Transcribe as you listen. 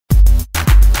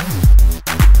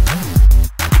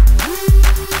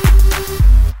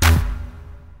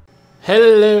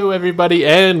Hello everybody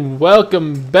and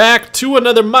welcome back to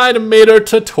another Mine-imator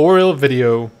tutorial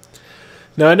video.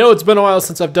 Now I know it's been a while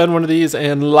since I've done one of these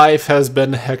and life has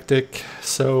been hectic,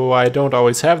 so I don't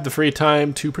always have the free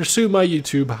time to pursue my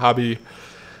YouTube hobby.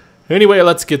 Anyway,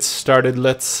 let's get started.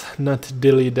 Let's not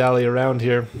dilly-dally around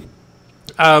here.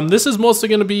 This is mostly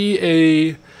going to be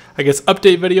a,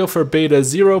 update video for beta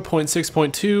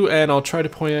 0.6.2, and I'll try to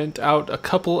point out a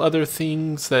couple other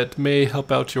things that may help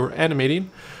out your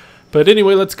animating. But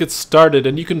anyway, let's get started,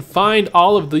 and you can find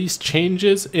all of these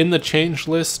changes in the change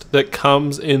list that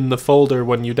comes in the folder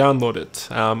when you download it.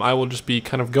 I will just be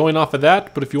kind of going off of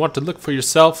that, but if you want to look for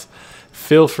yourself,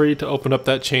 feel free to open up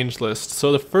that change list.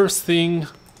 So the first thing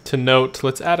to note,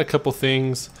 let's add a couple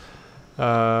things.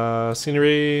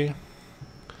 Scenery.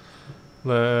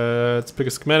 Let's pick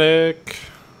a schematic.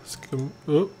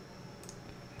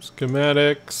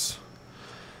 Schematics.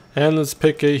 And let's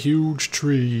pick a huge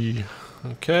tree.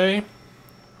 Okay,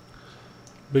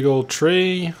 big old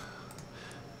tree,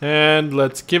 and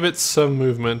let's give it some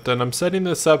movement. And I'm setting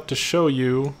this up to show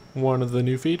you one of the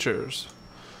new features.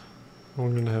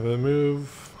 We're going to have it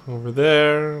move over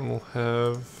there, and we'll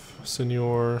have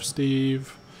Senor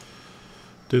Steve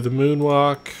do the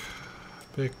moonwalk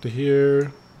back to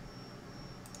here.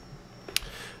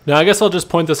 Now I guess I'll just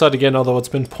point this out again, although it's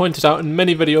been pointed out in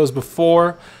many videos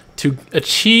before. To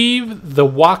achieve the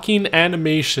walking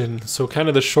animation, so kind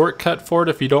of the shortcut for it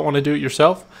if you don't want to do it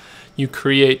yourself, you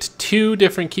create two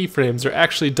different keyframes. There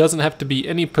actually doesn't have to be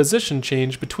any position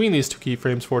change between these two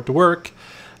keyframes for it to work,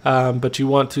 but you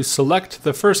want to select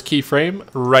the first keyframe,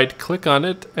 right click on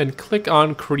it, and click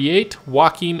on Create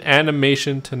Walking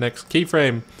Animation to next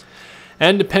keyframe.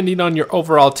 And depending on your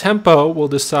overall tempo will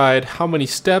decide how many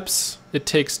steps it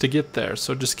takes to get there,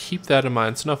 so just keep that in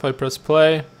mind. So now if I press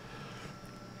play,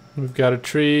 we've got a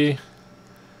tree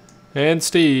and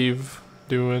Steve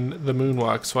doing the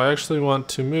moonwalk. So I actually want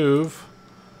to move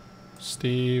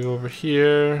Steve over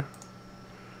here,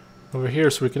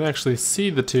 so we can actually see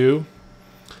the two.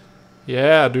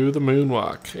 Yeah, do the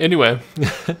moonwalk. Anyway,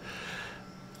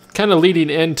 kind of leading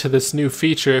into this new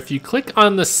feature, if you click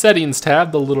on the settings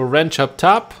tab, the little wrench up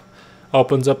top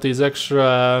opens up these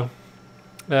extra,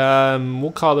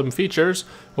 we'll call them features,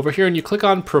 over here, and you click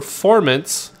on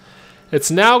performance. It's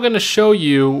now going to show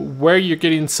you where you're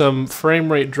getting some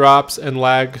frame rate drops and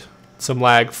some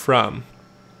lag from.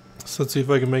 So let's see if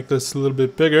I can make this a little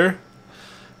bit bigger.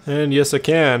 And yes, I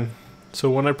can.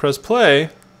 So when I press play,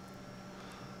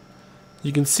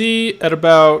 you can see at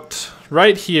about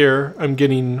right here, I'm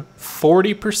getting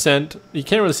 40%. You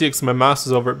can't really see it because my mouse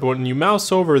is over it, but when you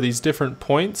mouse over these different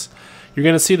points, you're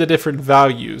going to see the different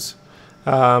values.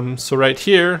 So right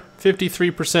here,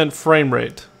 53% frame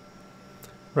rate.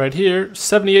 Right here,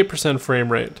 78% frame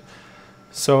rate.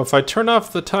 So if I turn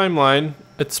off the timeline,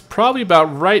 it's probably about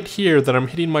right here that I'm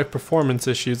hitting my performance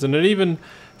issues. And it even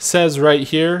says right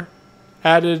here,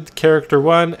 added character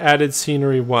 1, added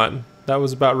scenery 1. That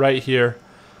was about right here.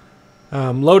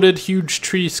 Loaded huge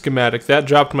tree schematic. That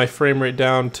dropped my frame rate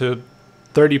down to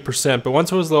 30%. But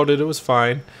once it was loaded, it was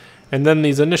fine. And then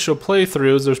these initial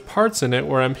playthroughs, there's parts in it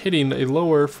where I'm hitting a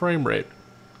lower frame rate.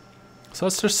 So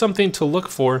that's just something to look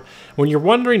for. When you're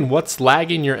wondering what's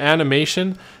lagging your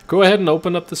animation, go ahead and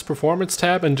open up this performance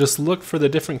tab and just look for the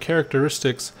different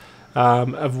characteristics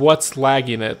of what's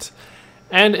lagging it.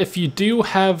 And if you do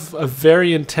have a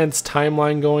very intense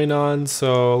timeline going on,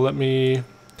 so let me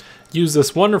use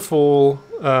this wonderful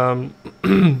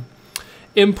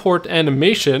import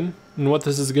animation. And what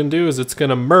this is going to do is it's going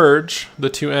to merge the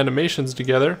two animations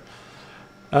together.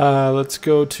 Let's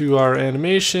go to our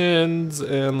animations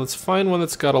and let's find one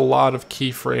that's got a lot of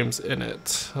keyframes in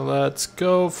it. Let's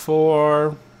go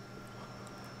for,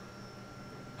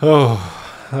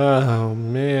 oh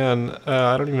man,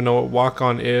 I don't even know what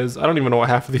walk-on is. I don't even know what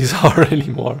half of these are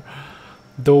anymore.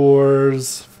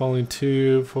 Doors, falling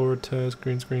tube, forward test,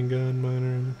 green screen gun,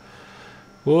 miner.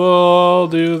 We'll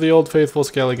do the old faithful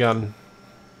scaly gun.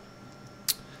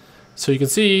 So you can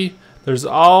see there's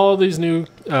all these new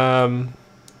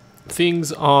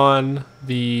things on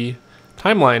the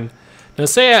timeline. Now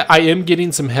say I am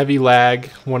getting some heavy lag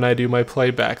when I do my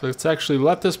playback. Let's actually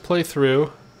let this play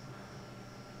through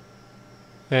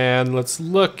and let's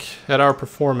look at our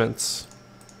performance.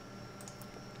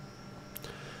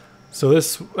 So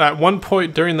this, at one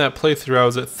point during that playthrough, I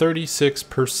was at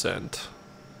 36%.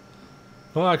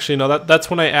 Well, actually no, that's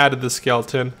when I added the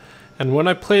skeleton. And when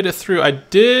I played it through, I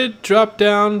did drop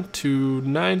down to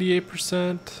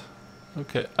 98%.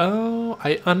 Okay, oh,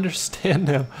 I understand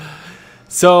now.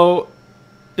 So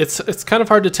it's kind of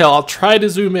hard to tell. I'll try to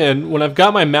zoom in. When I've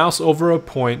got my mouse over a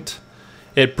point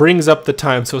it brings up the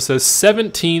time. So it says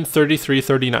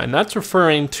 17:33:39. That's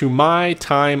referring to my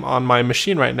time on my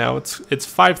machine right now. It's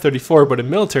 5:34, but in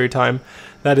military time,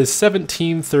 that is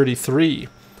 17:33.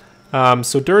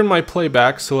 So during my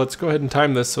playback, so let's go ahead and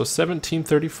time this. So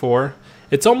 17:34.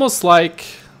 It's almost like,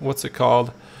 what's it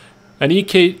called? An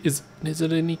EK is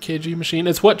it an EKG machine?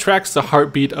 It's what tracks the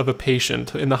heartbeat of a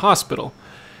patient in the hospital.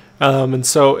 And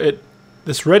so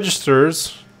this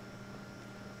registers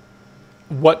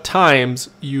what times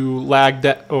you lagged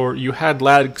at, or you had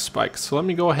lag spikes. So let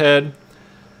me go ahead.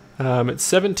 It's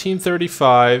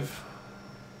 17:35.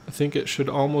 I think it should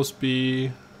almost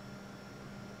be.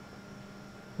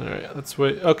 All right, let's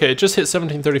wait. Okay, it just hit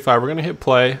 17:35. We're gonna hit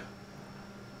play.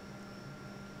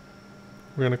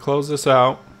 We're gonna close this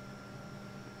out,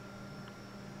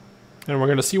 and we're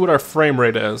gonna see what our frame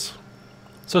rate is.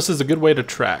 So this is a good way to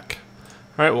track.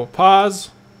 All right, we'll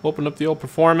pause. Open up the old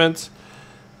performance.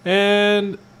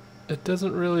 And it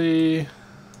doesn't really,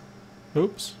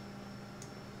 oops.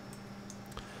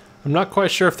 I'm not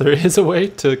quite sure if there is a way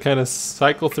to kind of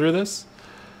cycle through this,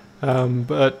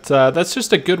 but that's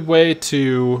just a good way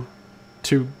to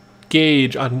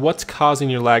gauge on what's causing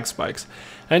your lag spikes.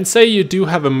 And say you do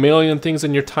have a million things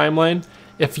in your timeline.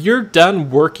 If you're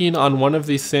done working on one of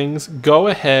these things, go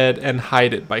ahead and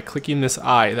hide it by clicking this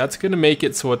eye. That's going to make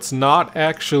it so it's not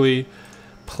actually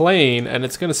playing, and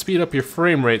it's going to speed up your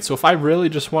frame rate. So if I really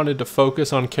just wanted to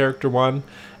focus on character 1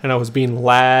 and I was being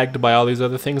lagged by all these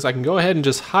other things, I can go ahead and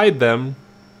just hide them,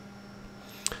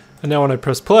 and now when I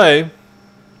press play,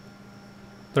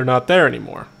 they're not there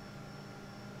anymore.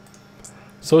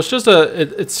 So it's just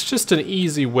an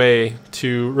easy way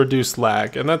to reduce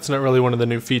lag, and that's not really one of the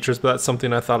new features, but that's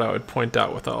something I thought I would point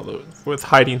out with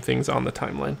hiding things on the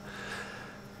timeline.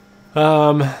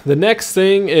 The next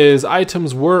thing is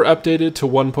items were updated to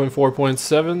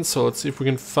 1.4.7, so let's see if we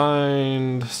can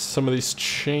find some of these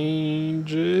changes.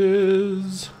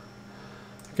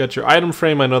 You got your item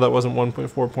frame. I know that wasn't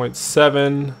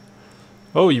 1.4.7.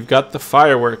 Oh, you've got the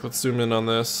firework. Let's zoom in on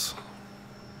this.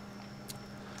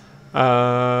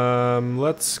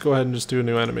 Let's go ahead and just do a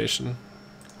new animation.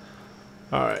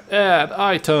 Alright, add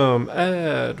item,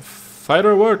 add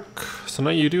firework. So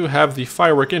now you do have the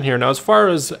firework in here. Now as far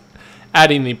as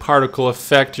adding the particle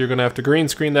effect, you're going to have to green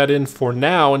screen that in for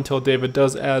now until David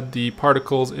does add the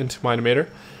particles into Mine-imator.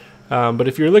 But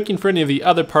if you're looking for any of the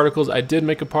other particles, I did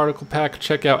make a particle pack.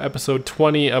 Check out episode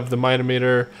 20 of the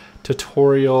Mine-imator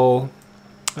tutorial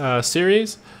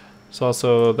series. It's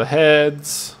also the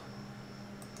heads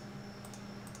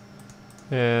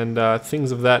and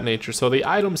things of that nature. So the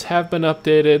items have been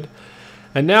updated.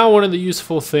 And now one of the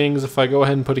useful things, if I go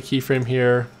ahead and put a keyframe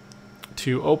here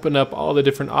to open up all the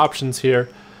different options here.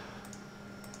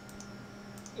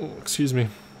 Excuse me.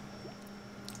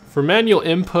 For manual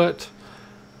input,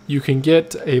 you can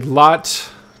get a lot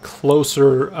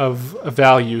closer of a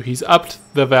value. He's upped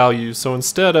the value. So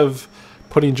instead of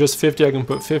putting just 50, I can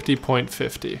put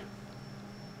 50.50.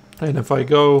 And if I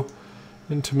go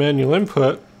into manual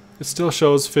input, it still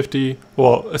shows 50,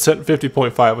 well, it's at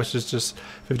 50.5, which is just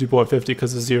 50.50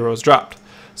 because the 0 is dropped.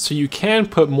 So you can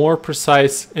put more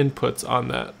precise inputs on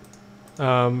that.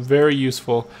 Very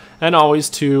useful. And always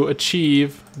to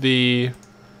achieve the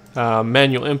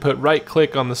manual input, right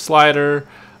click on the slider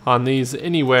on these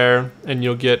anywhere and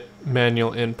you'll get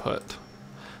manual input.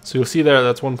 So you'll see there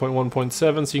that's 1.1.7,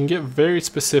 so you can get very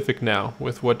specific now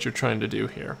with what you're trying to do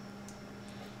here.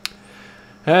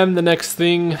 And the next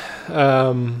thing, what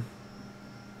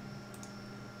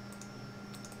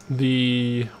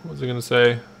was I going to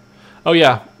say? Oh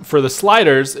yeah, for the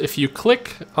sliders, if you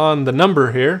click on the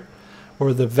number here,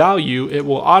 or the value, it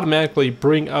will automatically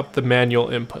bring up the manual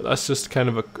input. That's just kind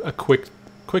of a quick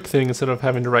thing instead of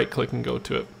having to right click and go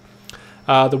to it.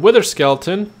 The wither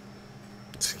skeleton,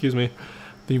 excuse me,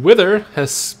 the wither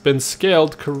has been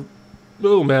scaled,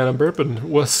 oh man, I'm burping,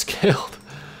 was scaled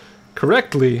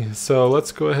correctly. So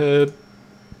let's go ahead,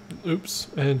 oops,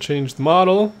 and change the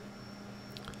model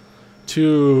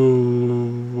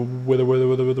to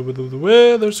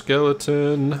wither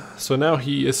skeleton. So now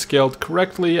he is scaled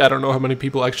correctly. I don't know how many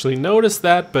people actually noticed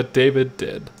that, but David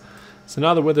did. So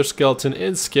now the wither skeleton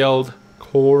is scaled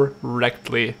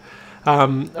correctly.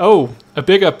 Oh, a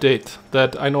big update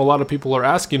that I know a lot of people are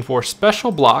asking for,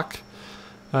 special block.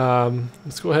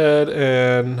 Let's go ahead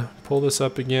and pull this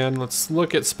up again. Let's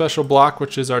look at special block,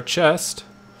 which is our chest.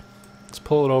 Let's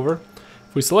pull it over.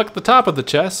 If we select the top of the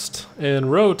chest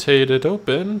and rotate it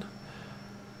open,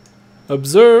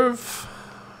 observe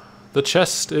the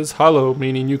chest is hollow,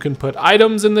 meaning you can put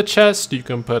items in the chest, you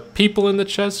can put people in the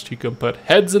chest, you can put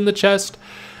heads in the chest.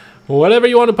 Whatever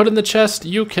you want to put in the chest,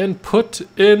 you can put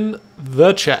in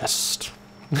the chest.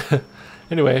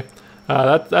 Anyway,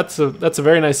 that's a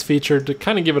very nice feature to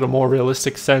kind of give it a more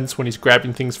realistic sense when he's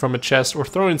grabbing things from a chest or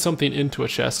throwing something into a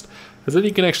chest, because then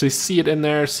you can actually see it in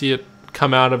there, see it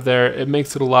come out of there. It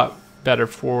makes it a lot better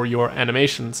for your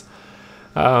animations.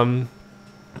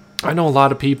 I know a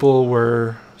lot of people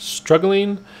were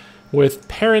struggling with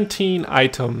parenting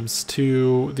items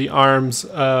to the arms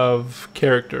of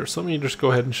characters. So let me just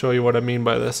go ahead and show you what I mean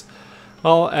by this.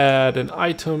 I'll add an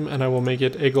item and I will make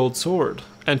it a gold sword.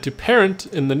 And to parent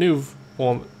in the new,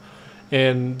 well,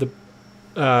 in the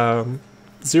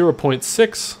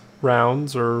 0.6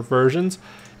 rounds or versions,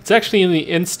 it's actually in the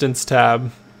instance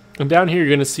tab. And down here you're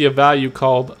going to see a value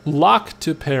called lock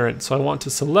to parent. So I want to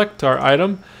select our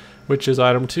item, which is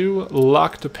item 2,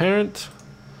 lock to parent.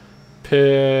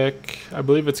 Pick, I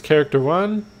believe it's character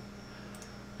 1,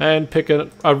 and pick a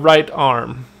right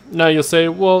arm. Now you'll say,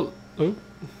 well,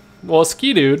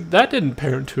 Ski Dude, that didn't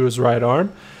parent to his right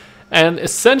arm. And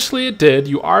essentially it did.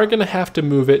 You are going to have to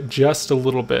move it just a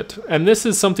little bit. And this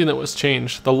is something that was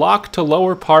changed. The lock to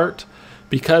lower part,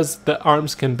 because the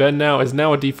arms can bend now, is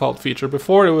now a default feature.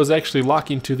 Before it was actually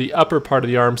locking to the upper part of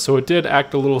the arm, so it did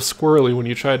act a little squirrely when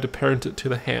you tried to parent it to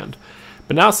the hand.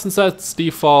 But now since that's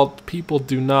default, people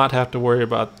do not have to worry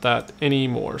about that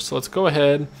anymore. So let's go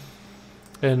ahead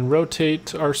and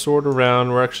rotate our sword around.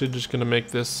 We're actually just going to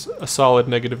make this a solid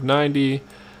 -90.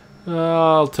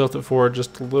 I'll tilt it forward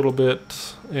just a little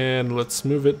bit, and let's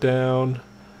move it down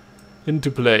into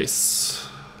place.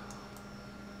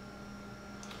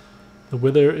 The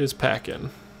wither is packing.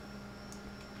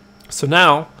 So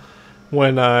now,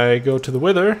 when I go to the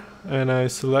wither and I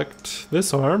select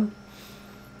this arm,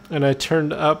 and I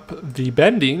turned up the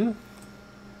bending,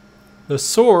 the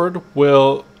sword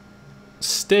will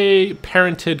stay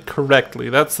parented correctly.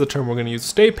 That's the term we're going to use.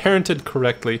 Stay parented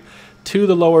correctly to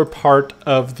the lower part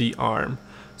of the arm.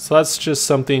 So that's just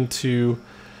something to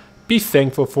be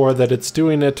thankful for, that it's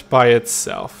doing it by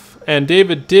itself. And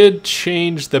David did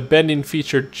change the bending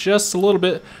feature just a little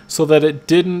bit so that it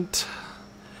didn't,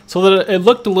 so that it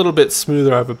looked a little bit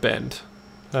smoother of a bend.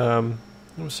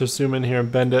 Let's just zoom in here and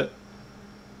bend it.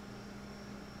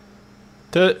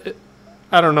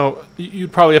 I don't know,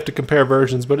 you'd probably have to compare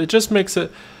versions, but it just makes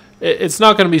it, it's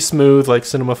not going to be smooth like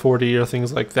Cinema 4D or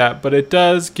things like that, but it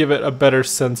does give it a better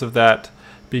sense of that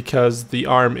because the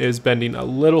arm is bending a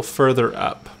little further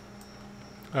up.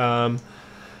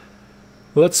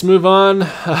 Let's move on.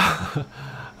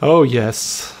 Oh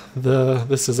yes,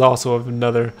 this is also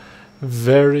another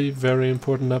very, very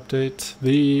important update.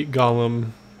 The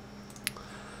Golem.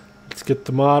 Let's get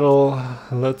the model.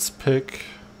 Let's pick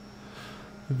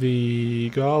the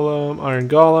Golem, Iron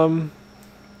Golem.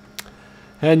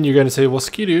 And you're going to say, well,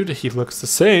 Ski Dude, he looks the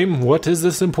same. What is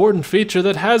this important feature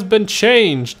that has been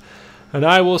changed? And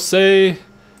I will say,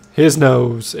 his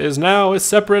nose is now a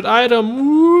separate item.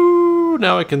 Woo!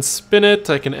 Now I can spin it,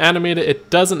 I can animate it. It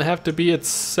doesn't have to be its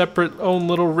separate own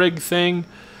little rig thing.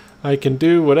 I can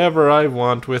do whatever I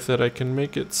want with it. I can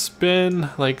make it spin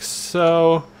like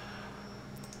so.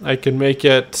 I can make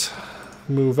it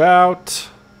move out.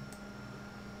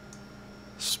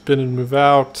 Spin and move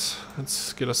out.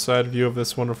 Let's get a side view of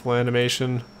this wonderful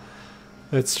animation.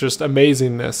 It's just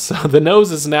amazingness. So the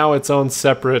nose is now its own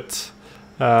separate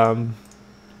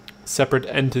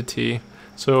entity.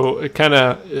 So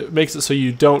it makes it so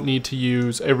you don't need to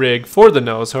use a rig for the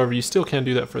nose. However, you still can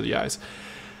do that for the eyes.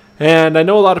 And I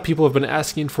know a lot of people have been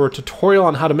asking for a tutorial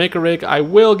on how to make a rig. I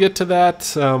will get to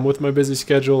that with my busy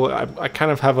schedule. I kind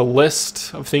of have a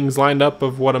list of things lined up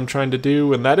of what I'm trying to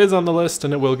do, and that is on the list,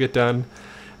 and it will get done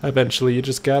eventually. You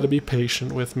just got to be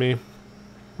patient with me.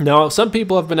 Now, some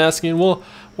people have been asking, well,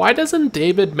 why doesn't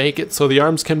David make it so the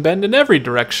arms can bend in every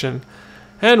direction?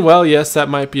 And well, yes, that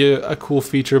might be a cool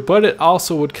feature, but it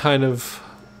also would kind of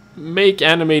make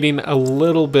animating a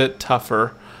little bit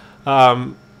tougher.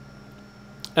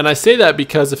 And I say that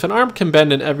because if an arm can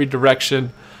bend in every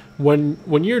direction,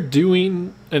 when you're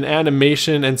doing an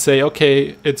animation and say,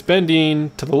 okay, it's bending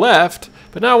to the left,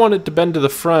 but now I want it to bend to the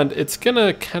front, it's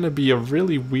gonna kind of be a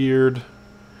really weird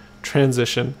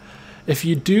transition. If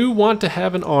you do want to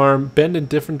have an arm bend in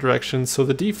different directions, so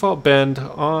the default bend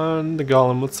on the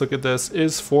Golem, let's look at this,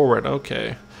 is forward.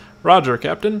 Okay, Roger,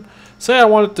 Captain. Say I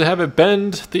wanted to have it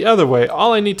bend the other way.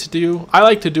 All I need to do, I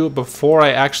like to do it before I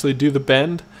actually do the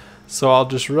bend. So I'll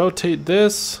just rotate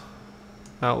this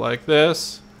out like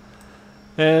this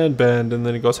and bend, and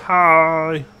then it goes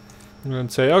hi, and then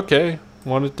say, okay,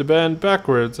 want it to bend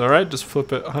backwards. All right, just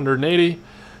flip it 180,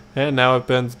 and now it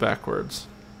bends backwards.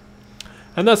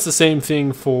 And that's the same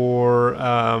thing for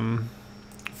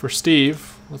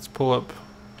Steve. Let's pull up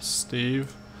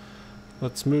Steve.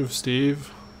 Let's move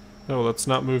Steve. Oh, let's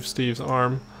not move Steve's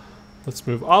arm. Let's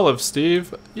move all of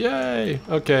Steve. Yay!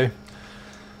 Okay.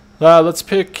 Let's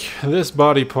pick this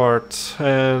body part.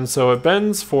 And so it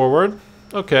bends forward.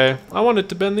 Okay, I want it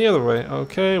to bend the other way.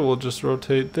 Okay, we'll just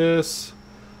rotate this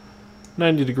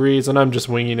 90 degrees, and I'm just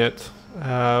winging it.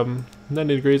 90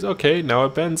 degrees. Okay, now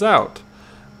it bends out.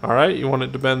 Alright, you want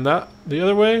it to bend that the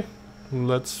other way?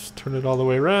 Let's turn it all the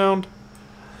way around.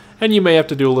 And you may have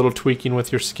to do a little tweaking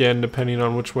with your skin depending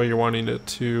on which way you're wanting it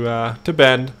to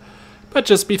bend. But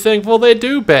just be thankful they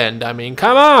do bend. I mean,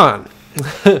 come on!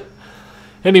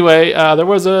 Anyway, there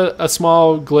was a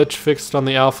small glitch fixed on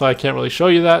the alpha. I can't really show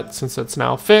you that since it's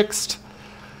now fixed.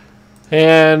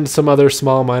 And some other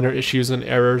small minor issues and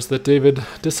errors that David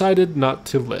decided not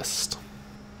to list.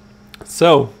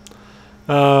 So,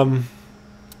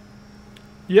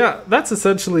 yeah, that's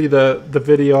essentially the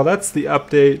video. That's the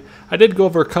update. I did go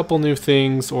over a couple new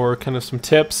things or kind of some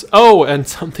tips. Oh, and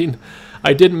something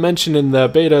I didn't mention in the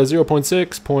beta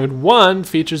 0.6.1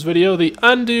 features video, the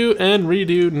undo and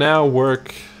redo now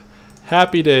work.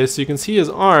 Happy days. So you can see his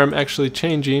arm actually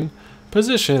changing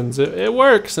positions. It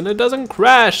works and it doesn't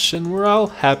crash and we're all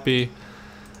happy.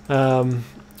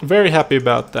 Very happy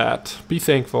about that. Be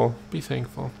thankful. Be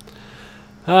thankful.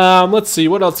 Let's see,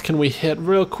 what else can we hit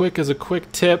real quick as a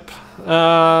quick tip?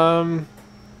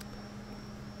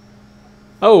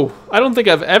 Oh, I don't think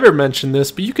I've ever mentioned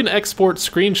this, but you can export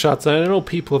screenshots, and I know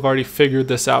people have already figured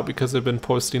this out because they've been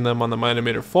posting them on the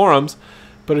Mine-imator forums.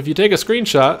 But if you take a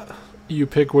screenshot, you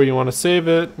pick where you want to save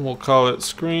it. We'll call it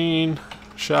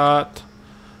screenshot.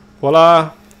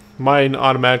 Voila. Mine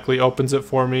automatically opens it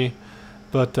for me.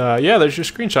 But yeah, there's your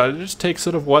screenshot. It just takes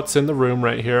it of what's in the room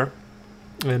right here.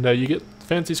 And you get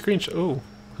fancy screenshot. Oh,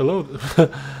 hello.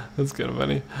 That's kind of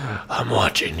funny. I'm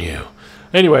watching you.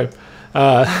 Anyway.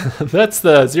 That's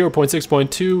the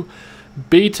 0.6.2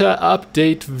 beta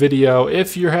update video.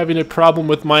 If you're having a problem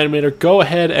with Mine-imator, go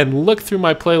ahead and look through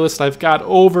my playlist. I've got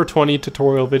over 20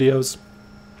 tutorial videos.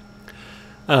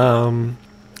 And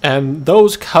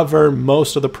those cover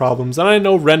most of the problems. And I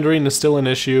know rendering is still an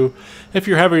issue. If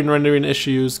you're having rendering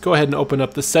issues, go ahead and open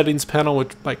up the settings panel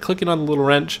by clicking on the little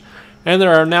wrench. And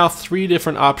there are now 3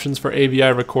 different options for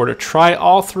AVI recorder. Try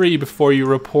all 3 before you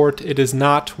report it is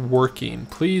not working.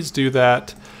 Please do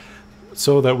that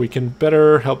so that we can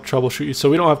better help troubleshoot you.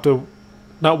 So we don't have to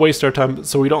not waste our time.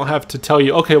 So we don't have to tell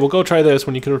you, okay, well go try this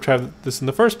when you could have tried this in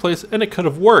the first place and it could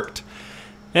have worked.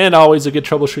 And always a good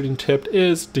troubleshooting tip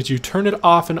is, did you turn it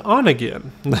off and on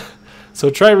again? So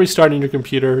try restarting your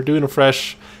computer, doing a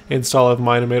fresh install of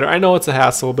Mine-imator. I know it's a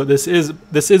hassle, but this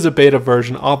is a beta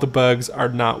version. All the bugs are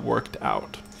not worked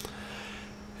out.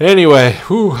 Anyway,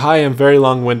 whew, I am very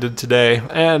long-winded today,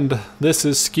 and this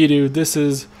is Skidoo. This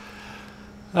is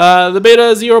the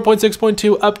beta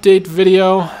 0.6.2 update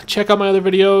video. Check out my other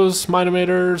videos,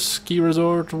 Mine-imator, Ski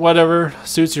Resort, whatever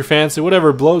suits your fancy,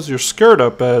 whatever blows your skirt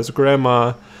up, as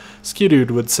Grandma Skidoo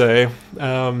would say.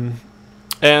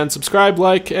 And subscribe,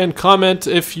 like, and comment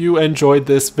if you enjoyed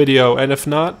this video. And if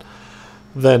not,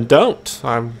 then don't.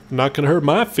 I'm not going to hurt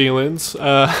my feelings.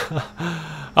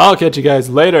 I'll catch you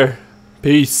guys later.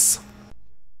 Peace.